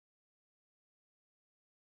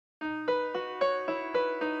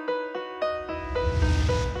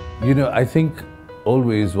I think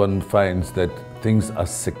always one finds that things are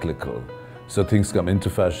cyclical. So things come into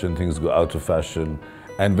fashion, things go out of fashion.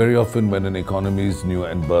 And very often when an economy is new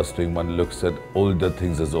and bursting, one looks at older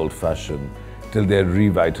things as old-fashioned till they're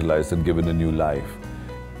revitalized and given a new life.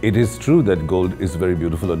 It is true that gold is very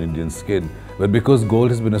beautiful on Indian skin, but because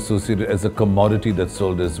gold has been associated as a commodity that's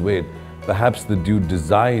sold as weight, perhaps the due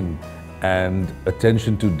design and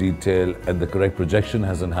attention to detail and the correct projection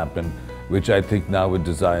hasn't happened, which I think now with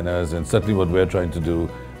designers and certainly what we're trying to do,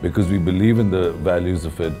 because we believe in the values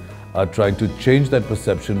of it, are trying to change that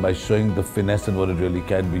perception by showing the finesse and what it really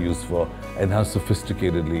can be used for and how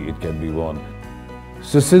sophisticatedly it can be worn.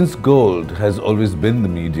 So since gold has always been the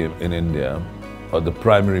medium in India, or the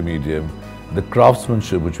primary medium, the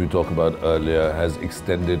craftsmanship which we talked about earlier has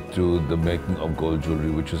extended to the making of gold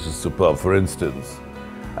jewelry, which is superb. For instance,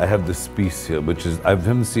 I have this piece here, which is, I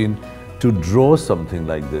haven't seen to draw something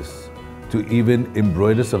like this, to even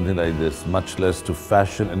embroider something like this, much less to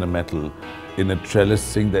fashion in a metal, in a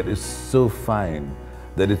trellising that is so fine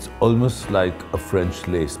that it's almost like a French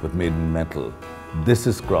lace but made in metal. This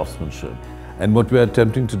is craftsmanship. And what we are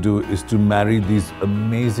attempting to do is to marry these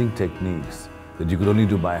amazing techniques that you could only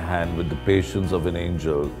do by hand with the patience of an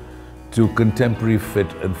angel to contemporary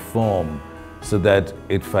fit and form so that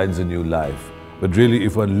it finds a new life. But really,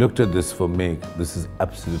 if one looked at this for make, this is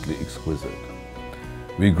absolutely exquisite.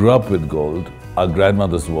 We grew up with gold, our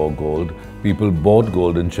grandmothers wore gold, people bought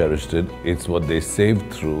gold and cherished it, it's what they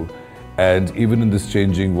saved through, and even in this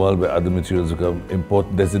changing world where other materials become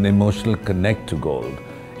important, there's an emotional connect to gold.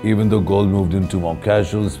 Even though gold moved into more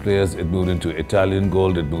casual players, it moved into Italian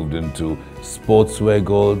gold, it moved into sportswear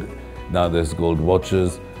gold, now there's gold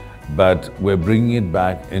watches, but we're bringing it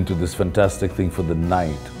back into this fantastic thing for the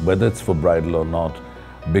night, whether it's for bridal or not,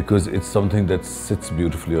 because it's something that sits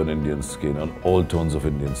beautifully on Indian skin, on all tones of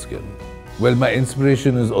Indian skin. Well, my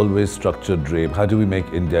inspiration is always structured drape. How do we make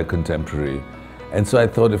India contemporary? And so I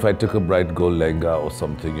thought if I took a bright gold lehenga or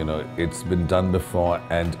something, it's been done before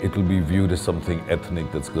and it will be viewed as something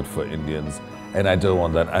ethnic that's good for Indians. And I don't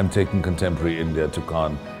want that. I'm taking contemporary India to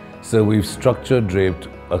Cannes. So we've structured draped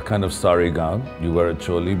a kind of sari gown. You wear a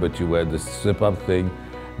choli, but you wear this slip-up thing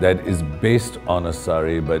that is based on a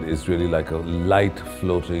sari, but is really like a light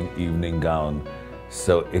floating evening gown.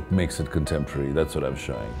 So it makes it contemporary. That's what I'm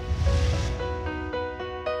showing.